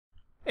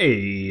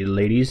Hey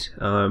ladies,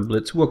 I'm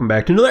Blitz. Welcome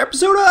back to another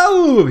episode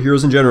of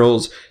Heroes and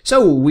Generals.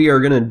 So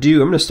I'm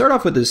gonna start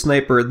off with this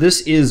sniper.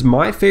 This is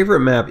my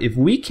favorite map. If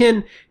we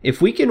can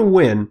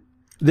win,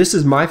 this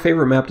is my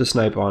favorite map to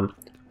snipe on.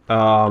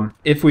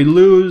 If we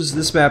lose,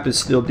 this map is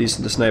still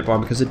decent to snipe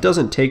on because it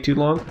doesn't take too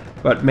long.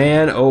 But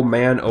man, oh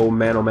man, oh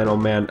man, oh man, oh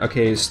man.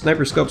 Okay,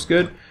 sniper scope's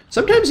good.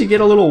 Sometimes you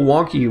get a little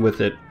wonky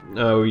with it.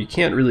 You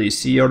can't really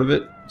see out of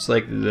it. It's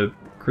like the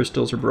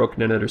crystals are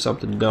broken in it or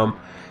something dumb.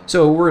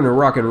 So we're gonna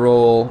rock and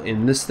roll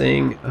in this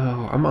thing.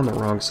 Oh, I'm on the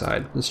wrong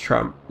side. Let's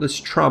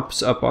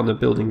tromps up on the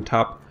building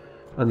top,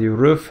 on the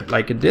roof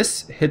like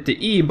this. Hit the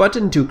E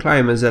button to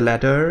climb as a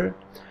ladder,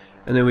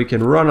 and then we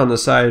can run on the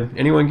side.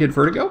 Anyone get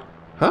vertigo?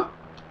 Huh?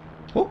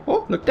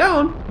 Oh, look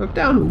down, look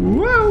down.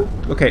 Whoa.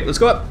 Okay, let's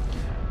go up.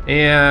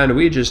 And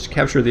we just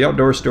capture the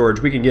outdoor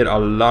storage. We can get a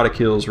lot of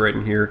kills right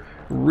in here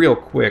real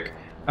quick.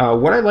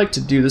 What I like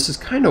to do, this is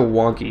kind of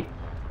wonky.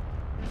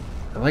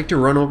 I like to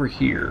run over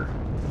here.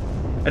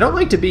 I don't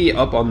like to be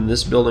up on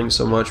this building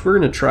so much. We're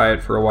going to try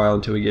it for a while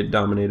until we get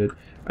dominated.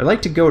 I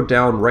like to go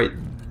down right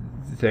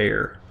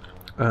there.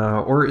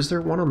 Or is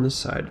there one on this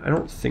side? I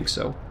don't think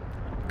so.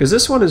 Because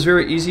this one is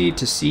very easy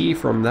to see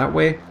from that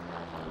way.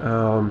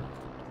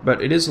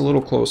 But it is a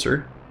little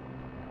closer.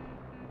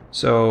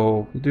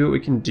 So we'll do what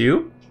we can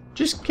do.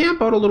 Just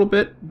camp out a little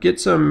bit.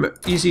 Get some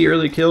easy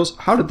early kills.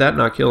 How did that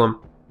not kill him?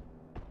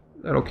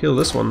 That'll kill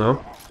this one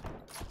though.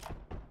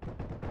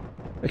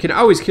 I can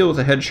always kill with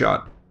a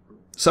headshot.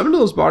 Some of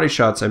those body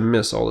shots I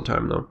miss all the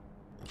time, though.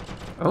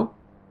 Oh,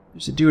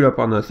 there's a dude up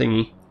on the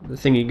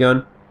thingy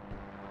gun.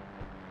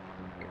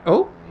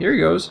 Oh, here he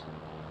goes.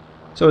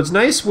 So it's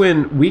nice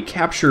when we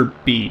capture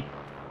B.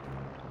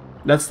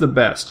 That's the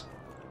best.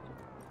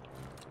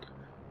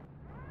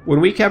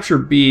 When we capture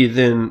B,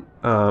 then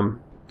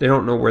they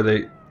don't know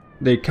where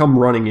they come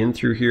running in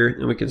through here,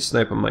 and we can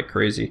snipe them like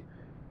crazy.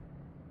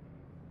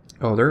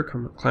 Oh, they're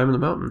climbing the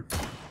mountain.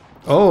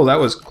 Oh, that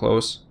was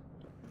close.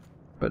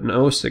 But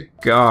no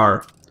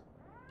cigar.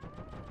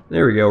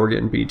 There we go, we're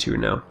getting B2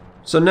 now.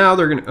 So now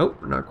they're gonna... Oh,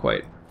 not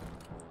quite.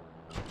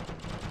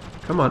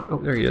 Come on. Oh,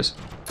 there he is.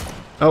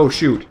 Oh,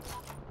 shoot.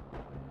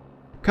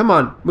 Come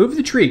on, move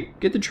the tree.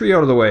 Get the tree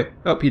out of the way.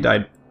 Oh, he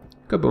died.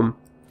 Kaboom.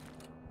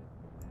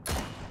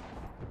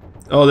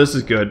 Oh, this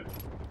is good.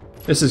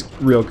 This is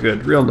real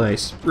good. Real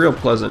nice. Real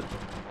pleasant.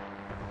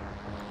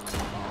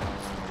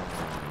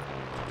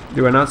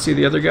 Do I not see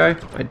the other guy?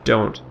 I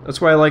don't. That's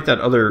why I like that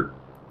other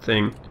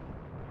thing.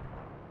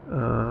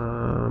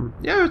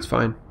 Yeah, it's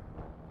fine.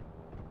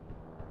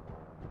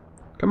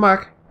 Come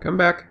back. Come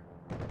back.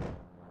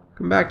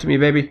 Come back to me,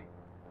 baby.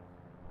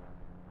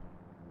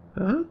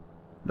 Huh?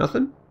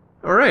 Nothing?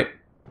 Alright.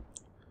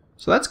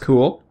 So that's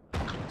cool.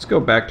 Let's go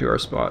back to our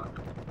spot.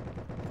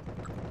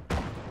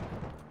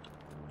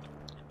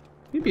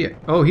 Maybe...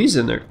 Oh, he's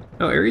in there.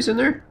 Oh, Aries in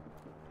there?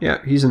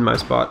 Yeah, he's in my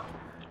spot.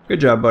 Good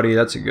job, buddy.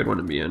 That's a good one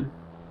to be in.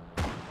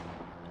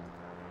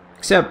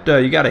 Except,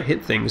 you gotta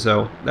hit things,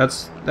 though.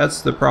 That's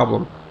the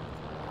problem.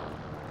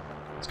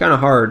 It's kind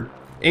of hard.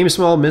 Aim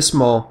small, miss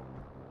small.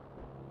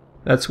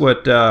 That's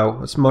what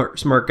a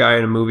smart guy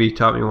in a movie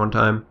taught me one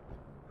time.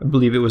 I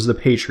believe it was The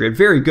Patriot.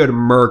 Very good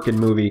American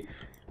movie.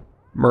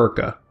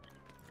 Merca.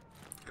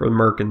 For the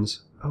Merkins.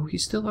 Oh,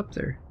 he's still up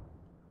there.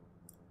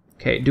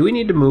 Okay, do we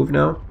need to move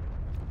now?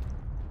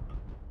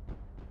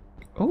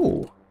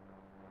 Oh.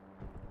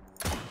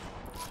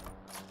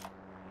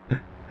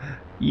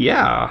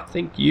 Yeah,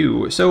 thank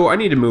you. So I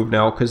need to move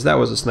now because that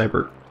was a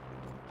sniper.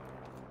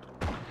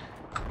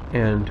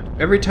 And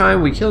every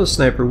time we kill a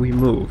sniper, we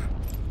move.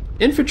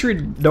 Infantry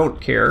don't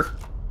care.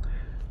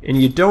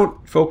 And you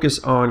don't focus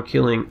on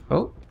killing...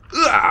 Oh.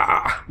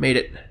 Ah, made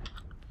it.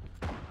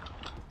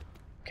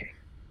 Okay.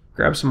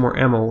 Grab some more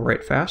ammo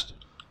right fast.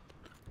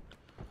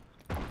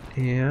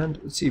 And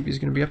let's see if he's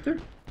going to be up there.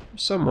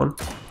 There's someone.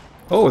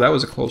 Oh, that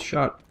was a close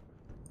shot.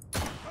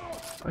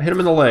 I hit him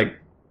in the leg.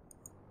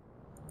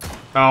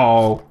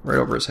 Oh, right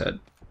over his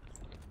head.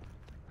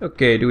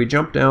 Okay, do we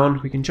jump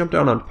down? We can jump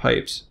down on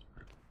pipes.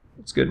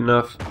 That's good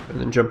enough. And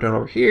then jump down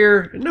over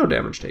here, and no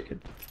damage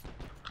taken.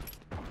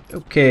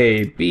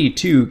 Okay,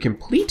 B2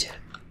 complete.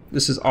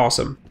 This is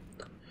awesome.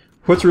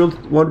 What's real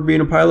one for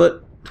being a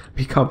pilot?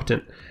 Be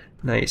competent.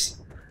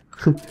 Nice.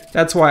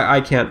 That's why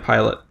I can't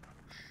pilot.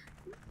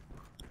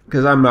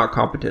 Because I'm not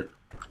competent.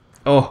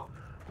 Oh.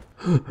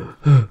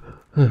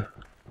 Let's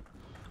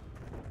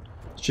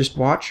just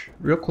watch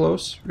real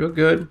close, real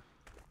good.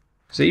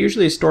 Because they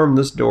usually storm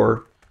this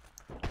door.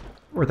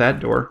 Or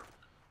that door.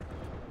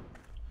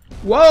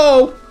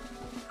 Whoa!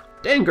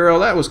 Dang, girl,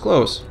 that was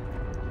close.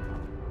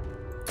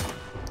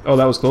 Oh,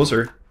 that was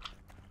closer.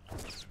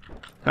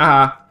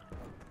 Haha.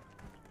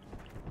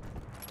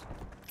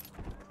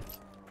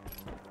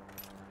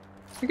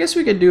 I guess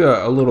we could do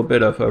a little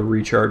bit of a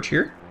recharge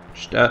here.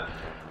 Just, yeah.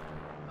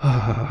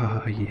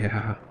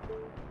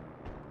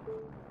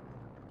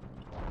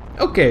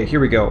 Okay,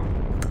 here we go.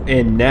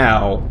 And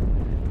now,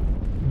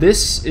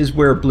 this is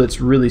where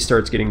Blitz really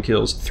starts getting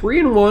kills.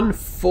 3-in-1,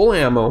 full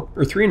ammo,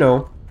 or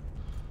 3-0.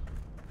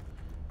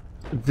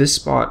 This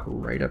spot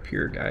right up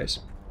here,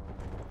 guys.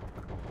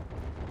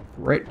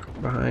 right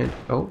behind.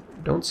 Oh,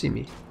 don't see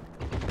me.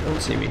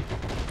 Don't see me.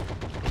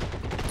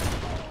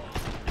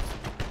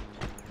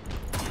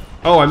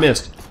 Oh, I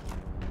missed.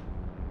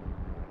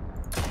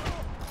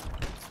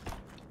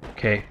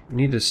 Okay, we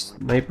need to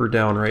sniper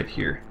down right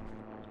here.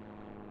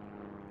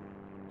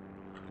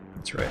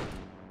 That's right.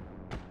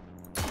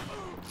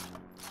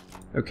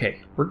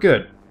 Okay, we're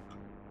good.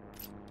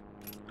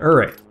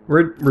 Alright,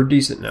 we're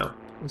decent now.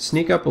 Let's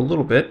sneak up a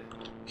little bit.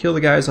 Kill the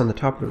guys on the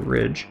top of the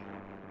ridge.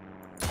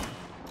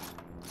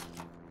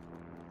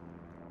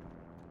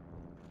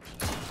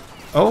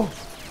 Oh!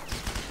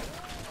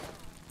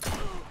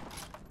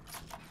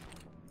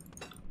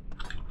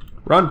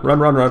 Run, run,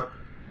 run, run.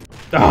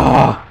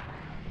 Ah!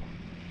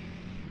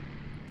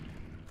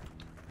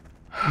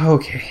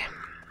 Okay.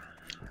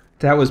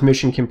 That was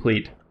mission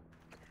complete.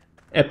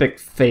 Epic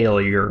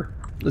failure.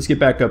 Let's get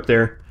back up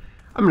there.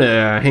 I'm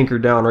gonna hanker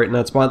down right in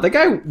that spot. That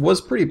guy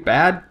was pretty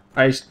bad.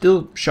 I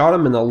still shot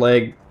him in the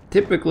leg.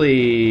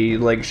 Typically,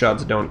 leg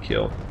shots don't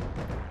kill.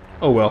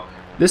 Oh well.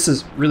 This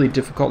is really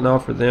difficult now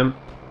for them.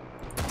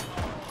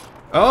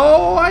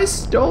 Oh, I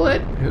stole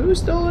it! Who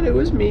stole it? It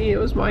was me. It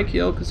was my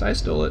kill because I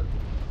stole it.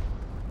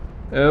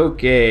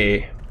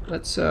 Okay.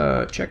 Let's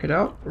check it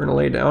out. We're gonna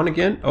lay down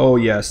again. Oh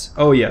yes.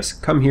 Oh yes.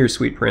 Come here,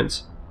 sweet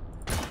prince.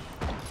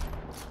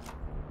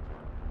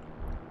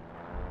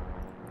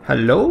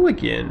 Hello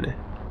again.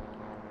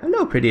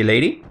 Hello, pretty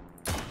lady.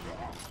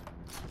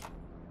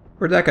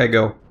 Where'd that guy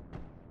go?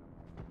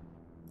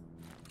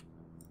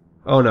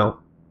 Oh no.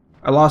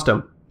 I lost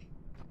him.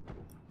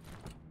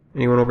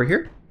 Anyone over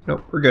here?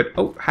 Nope, we're good.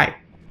 Oh, hi.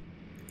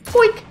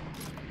 Boink!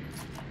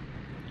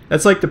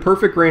 That's like the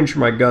perfect range for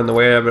my gun, the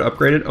way I have it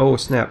upgraded. Oh,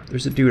 snap.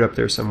 There's a dude up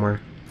there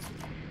somewhere.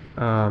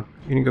 You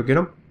gonna go get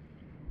him?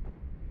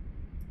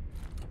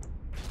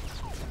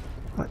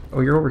 What?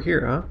 Oh, you're over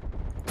here, huh?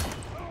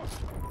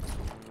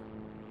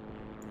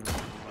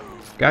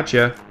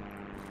 Gotcha.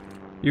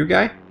 You a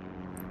guy?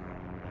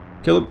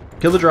 Kill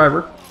the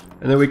driver,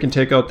 and then we can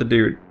take out the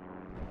dude.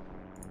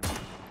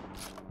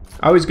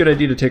 Always a good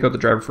idea to take out the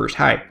driver first.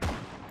 Hi.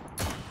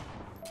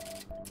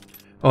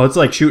 Oh, it's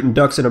like shooting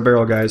ducks in a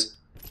barrel, guys.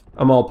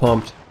 I'm all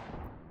pumped.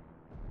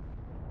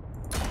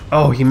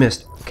 Oh, he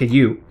missed. Okay,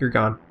 you're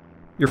gone.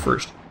 You're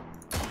first.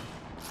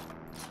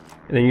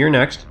 And then you're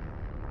next.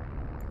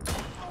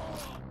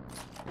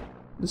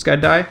 This guy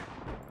die?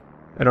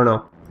 I don't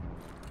know.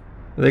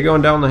 Are they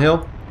going down the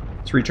hill?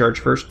 Let's recharge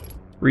first.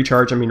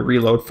 Recharge, I mean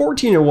reload.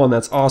 14 and 1,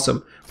 that's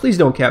awesome. Please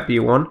don't cap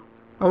B1.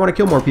 I want to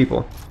kill more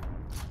people.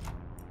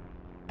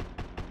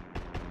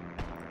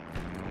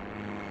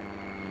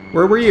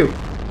 Where were you?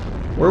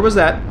 Where was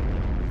that?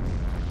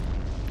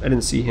 I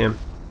didn't see him.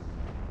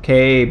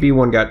 Okay,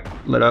 B1 got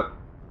lit up.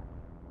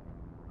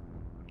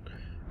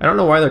 I don't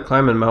know why they're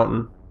climbing a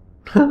mountain.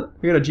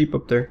 We got a jeep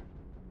up there.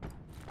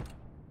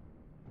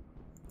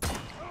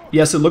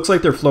 Yes, it looks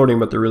like they're floating,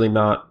 but they're really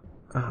not.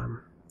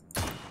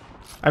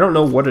 I don't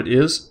know what it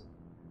is.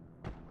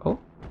 Oh.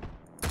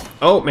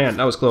 Oh, man,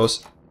 that was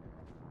close.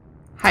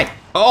 Hi.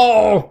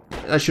 Oh!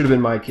 That should have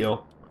been my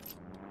kill.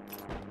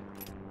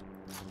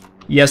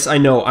 Yes, I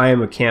know, I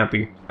am a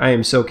campy. I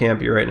am so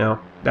campy right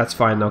now. That's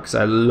fine, though, because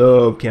I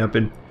love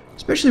camping.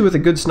 Especially with a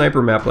good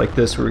sniper map like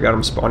this, where we got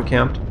them spawn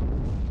camped.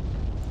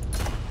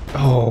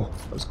 Oh,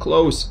 that was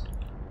close.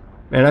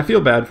 Man, I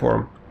feel bad for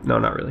them. No,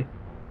 not really.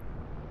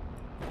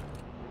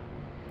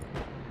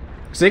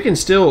 Because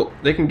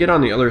they can get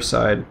on the other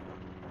side.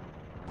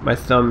 My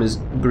thumb is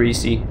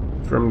greasy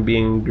from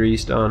being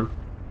greased on.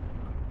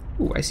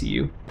 Ooh, I see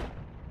you.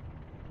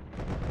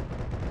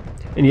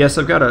 And yes,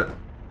 I've got a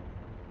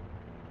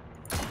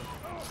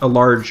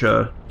large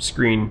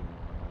screen,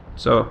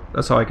 so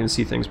that's how I can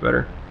see things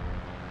better.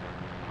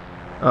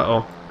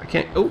 Uh-oh. I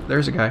can't... Oh,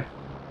 there's a guy.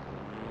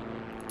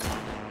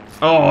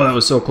 Oh, that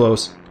was so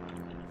close.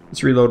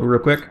 Let's reload real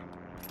quick.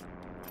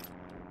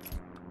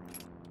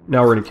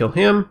 Now we're gonna kill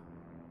him.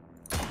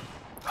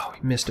 Oh,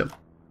 we missed him.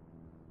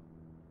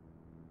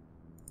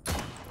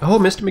 Oh,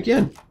 missed him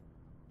again.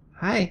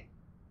 Hi.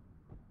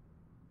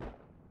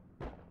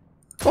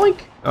 Boink!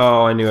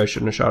 Oh, I knew I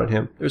shouldn't have shot at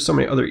him. There's so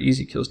many other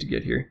easy kills to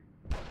get here.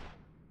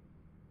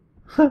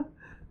 Huh.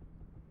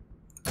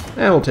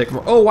 And we'll take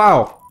him. Oh,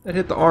 wow! That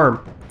hit the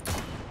arm.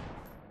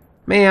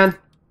 Man.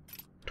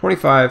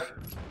 25.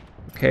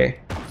 Okay.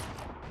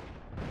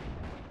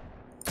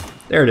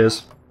 There it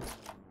is.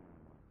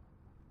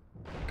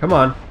 Come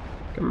on.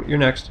 Come, you're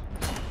next.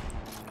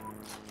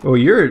 Oh,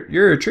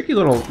 you're a tricky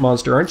little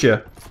monster, aren't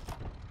you?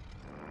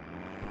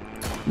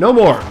 No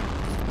more.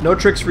 No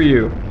tricks for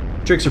you.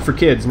 Tricks are for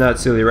kids, not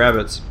silly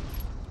rabbits.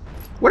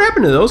 What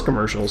happened to those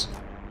commercials?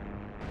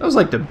 That was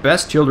like the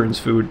best children's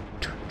food.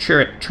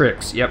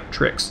 Tricks. Yep,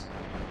 tricks.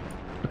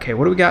 Okay,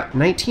 what do we got?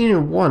 19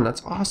 and 1.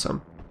 That's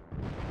awesome.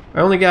 I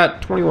only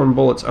got 21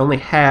 bullets. I only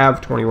have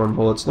 21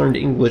 bullets. Learned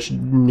English,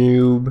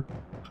 noob.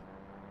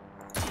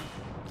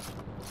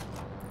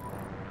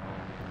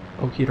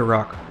 Oh, he hit a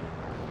rock.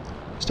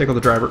 Let's take out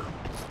the driver.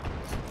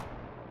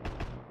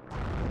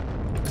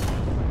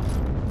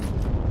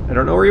 I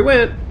don't know where he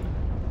went.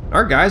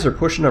 Our guys are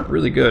pushing up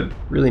really good.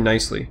 Really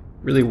nicely.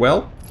 Really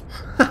well.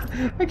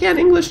 I can't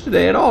English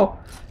today at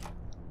all.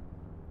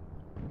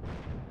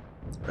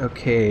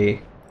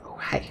 Okay. Oh,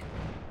 hi.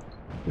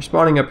 They're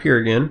spawning up here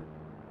again.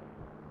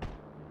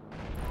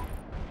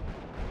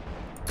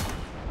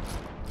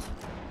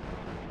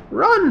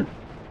 Run!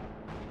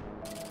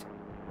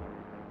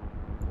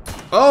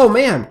 Oh,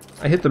 man!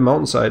 I hit the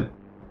mountainside.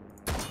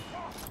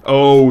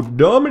 Oh,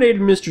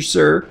 dominated, Mr.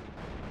 Sir.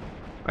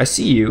 I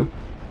see you.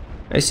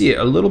 I see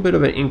a little bit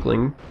of an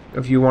inkling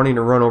of you wanting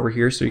to run over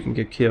here so you can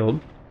get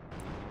killed.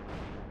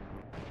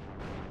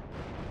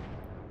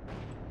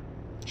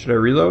 Should I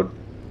reload?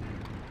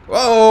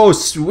 Oh,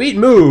 sweet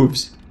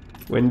moves!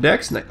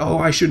 Windex? Oh,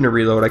 I shouldn't have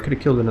reloaded. I could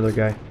have killed another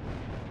guy.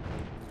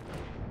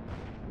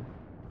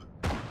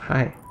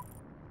 Hi.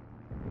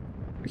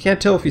 I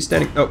can't tell if he's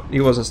standing... Oh,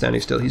 he wasn't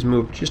standing still. He's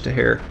moved just a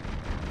hair.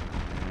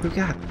 What do we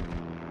got?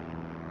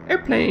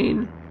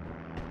 Airplane!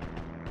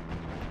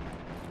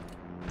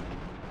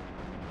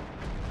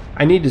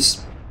 I need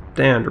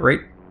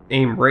to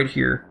aim right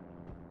here.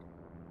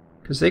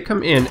 Because they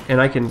come in and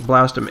I can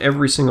blast them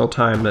every single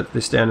time that they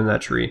stand in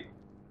that tree.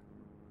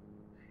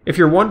 If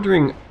you're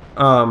wondering,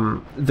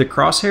 the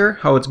crosshair,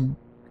 how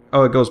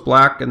it goes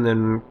black and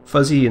then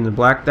fuzzy and then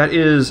black, that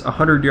is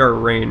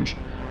 100-yard range.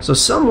 So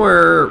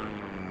somewhere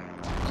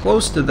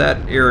close to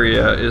that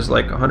area is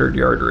like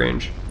 100-yard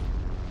range.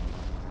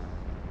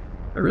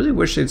 I really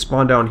wish they'd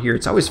spawn down here.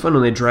 It's always fun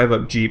when they drive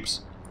up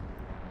jeeps.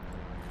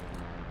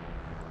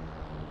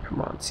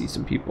 Come on, see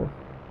some people.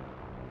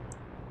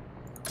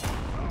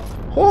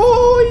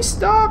 Oh, he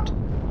stopped!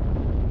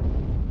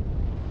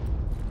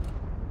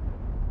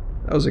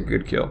 That was a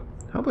good kill.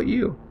 How about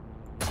you?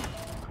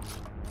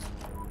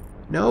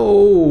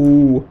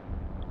 No!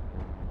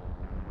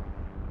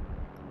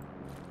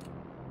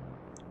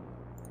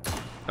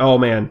 Oh,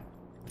 man.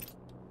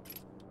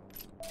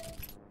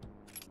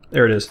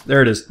 There it is.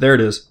 There it is. There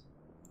it is.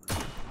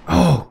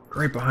 Oh,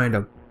 right behind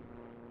him.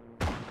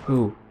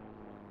 Ooh.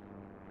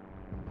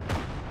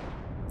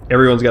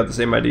 Everyone's got the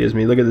same idea as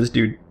me. Look at this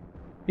dude.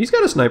 He's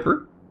got a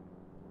sniper.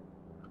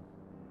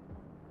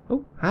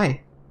 Oh,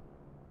 hi.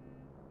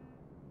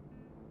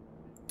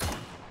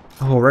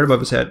 Oh, right above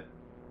his head.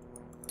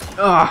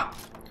 Ah!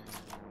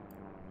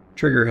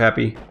 Trigger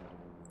happy.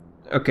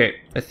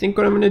 Okay, I think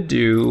what I'm gonna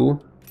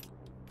do...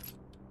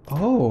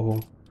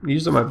 Oh, I'm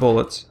using my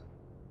bullets.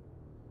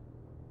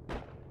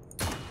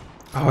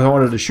 Oh, I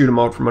wanted to shoot him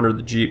out from under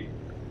the Jeep.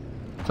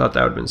 Thought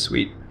that would have been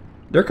sweet.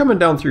 They're coming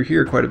down through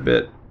here quite a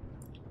bit.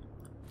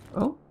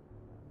 Oh.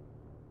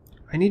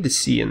 I need to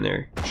see in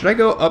there. Should I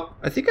go up?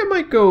 I think I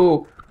might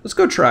go... Let's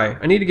go try.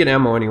 I need to get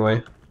ammo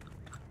anyway.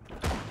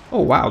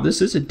 Oh, wow.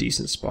 This is a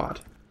decent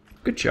spot.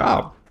 Good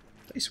job.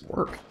 Nice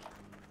work.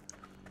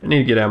 I need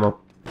to get ammo.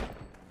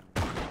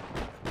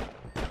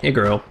 Hey,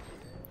 girl.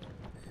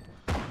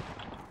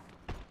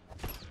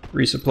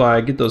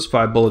 Resupply. Get those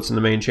 5 bullets in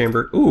the main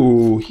chamber.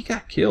 Ooh, he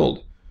got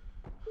killed.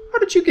 How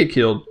did you get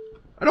killed?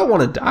 I don't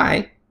want to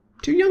die.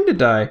 I'm too young to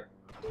die.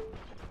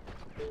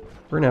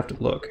 We're going to have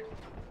to look.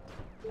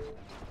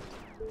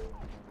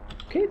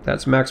 Okay,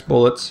 that's max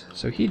bullets.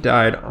 So he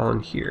died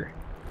on here.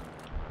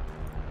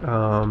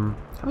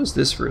 How's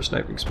this for a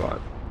sniping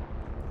spot?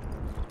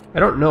 I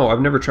don't know.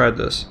 I've never tried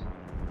this.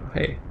 Oh,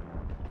 hey.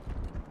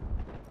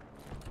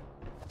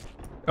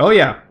 Oh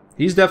yeah,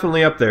 he's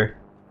definitely up there.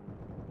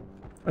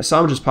 I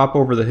saw him just pop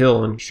over the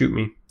hill and shoot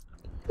me.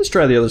 Let's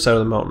try the other side of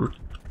the mountain.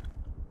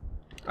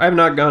 I have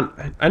not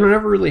gone... I don't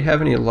ever really have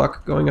any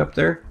luck going up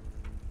there.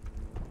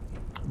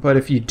 But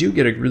if you do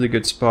get a really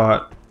good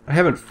spot... I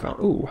haven't found...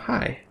 Ooh,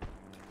 hi.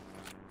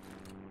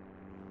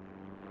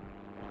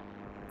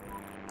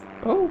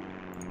 Oh.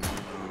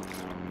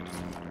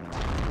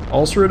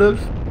 Ulcerative?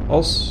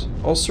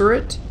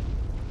 Ulcerate?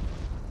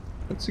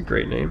 That's a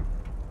great name.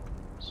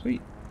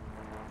 Sweet.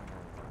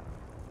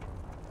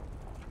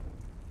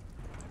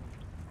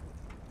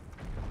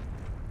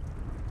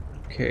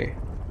 Okay.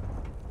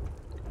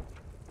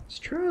 Let's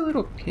try a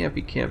little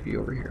campy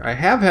over here. I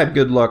have had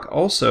good luck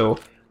also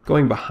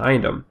going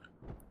behind them.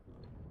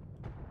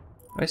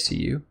 I see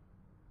you.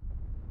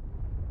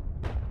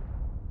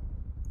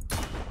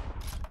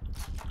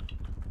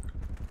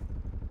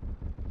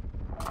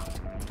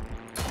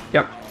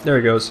 Yep, there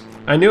he goes.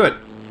 I knew it.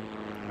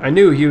 I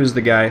knew he was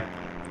the guy.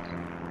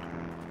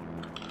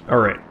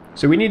 Alright,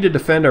 so we need to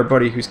defend our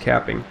buddy who's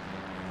capping.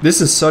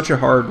 This is such a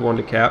hard one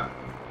to cap.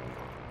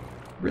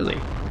 Really.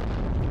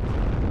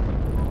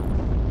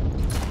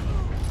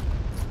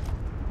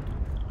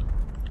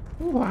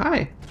 Oh,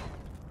 hi.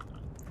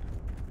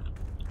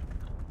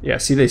 Yeah,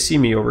 see, they see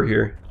me over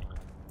here.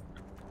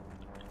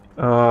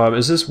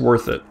 Is this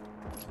worth it?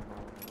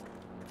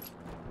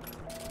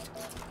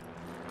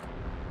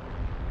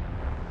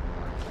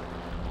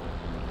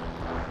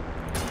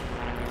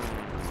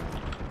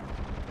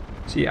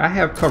 See, I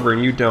have cover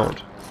and you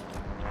don't.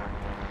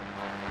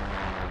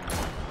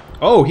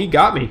 Oh, he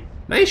got me.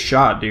 Nice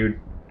shot, dude.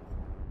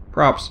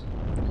 Props.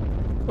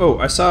 Oh,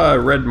 I saw a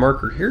red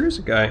marker. Here's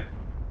a guy.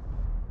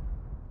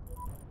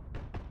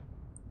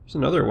 There's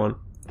another one.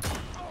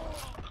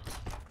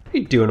 What are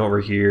you doing over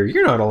here?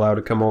 You're not allowed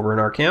to come over in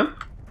our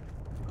camp.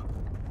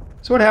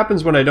 So what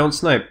happens when I don't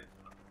snipe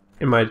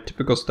in my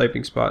typical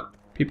sniping spot?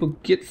 People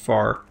get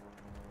far.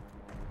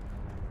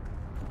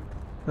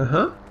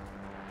 Uh-huh.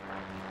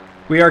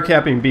 We are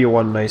capping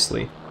B1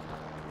 nicely.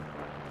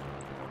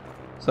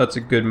 So that's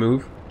a good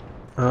move.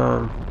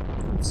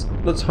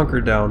 Let's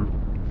hunker down.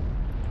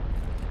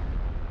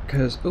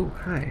 Because, oh,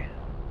 hi.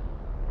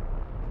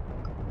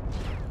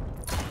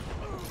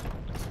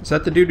 Is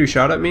that the dude who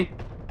shot at me?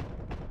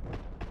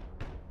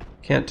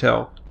 Can't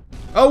tell.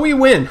 Oh, we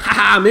win!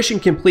 Haha, mission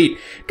complete.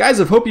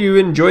 Guys, I hope you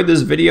enjoyed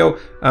this video.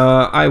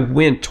 I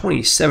went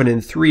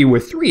 27-3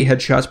 with 3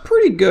 headshots.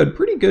 Pretty good,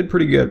 pretty good,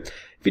 pretty good.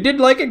 If you did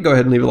like it, go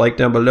ahead and leave a like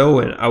down below.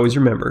 And always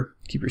remember,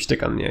 keep your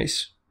stick on the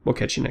ice. We'll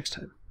catch you next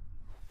time.